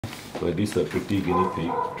So this is a pretty guinea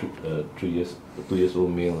pig, 2 years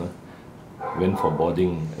old male. Went for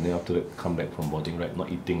boarding, and then after that come back from boarding, right? Not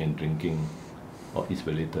eating and drinking, or eats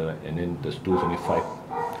very little, right? And then the stool's only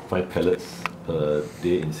five pellets per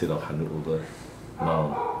day instead of 100 over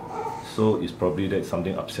now. So it's probably that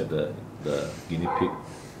something upset the guinea pig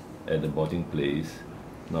at the boarding place.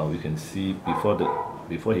 Now we can see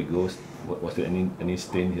before he goes, was there any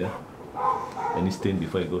stain here? Any stain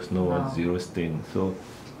before he goes? No, zero stain. So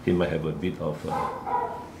he might have a bit of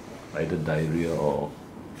either diarrhea or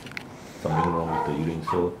something wrong with the urine.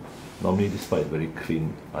 So normally this part is very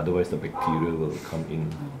clean, otherwise the bacteria will come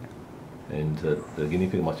in. And the guinea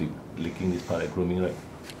pig must be licking this part at grooming, right?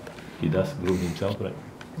 He does groom himself, right?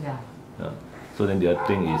 Yeah. So then the other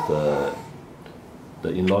thing is the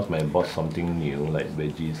in-laws might have bought something new, like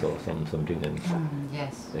veggies or something, and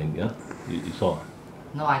yes. And yeah, you saw.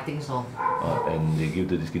 No, I think so. And they give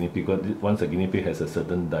to this guinea pig, because once a guinea pig has a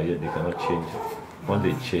certain diet, they cannot change. Once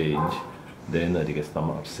they change, then they get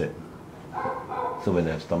stomach upset. So when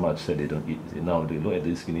they have stomach upset, they don't eat. Now they look at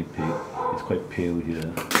this guinea pig, it's quite pale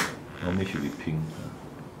here. Normally it should be pink.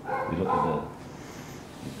 We look at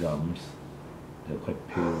the gums, they're quite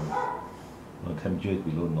pale. Now temperature is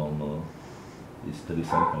below normal. It's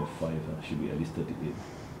 37.5, should be at least 38.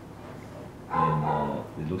 And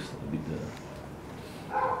it looks a bit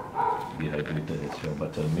dehydrated as well.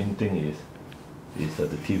 But the main thing is that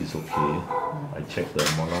the teeth is okay. I checked the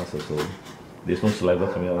molars also. There's no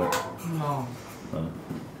saliva coming out, right? No.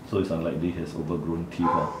 So it's unlikely he has overgrown teeth.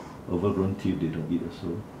 Overgrown teeth they don't eat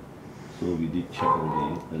also. So we did check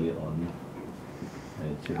already earlier on.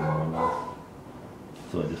 And check the molars.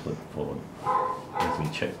 So I just went forward as we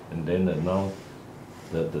check. And then now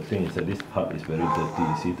the thing is that this part is very dirty.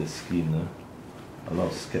 You see the skin, a lot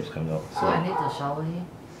of scabs coming out. So I need to shower here?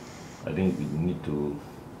 I think we need to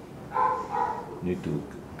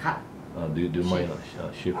cut. Do you mind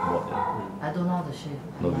shave board? I don't know the shape.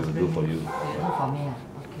 No, we will do for you. You do for me.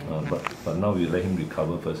 Okay. But now we let him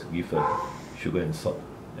recover first. Give sugar and salt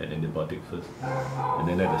and antibiotic first, and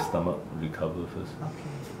then let the stomach recover first.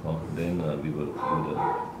 Okay. Then we will do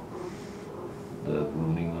the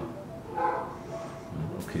grooming.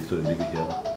 Okay, so leave it here.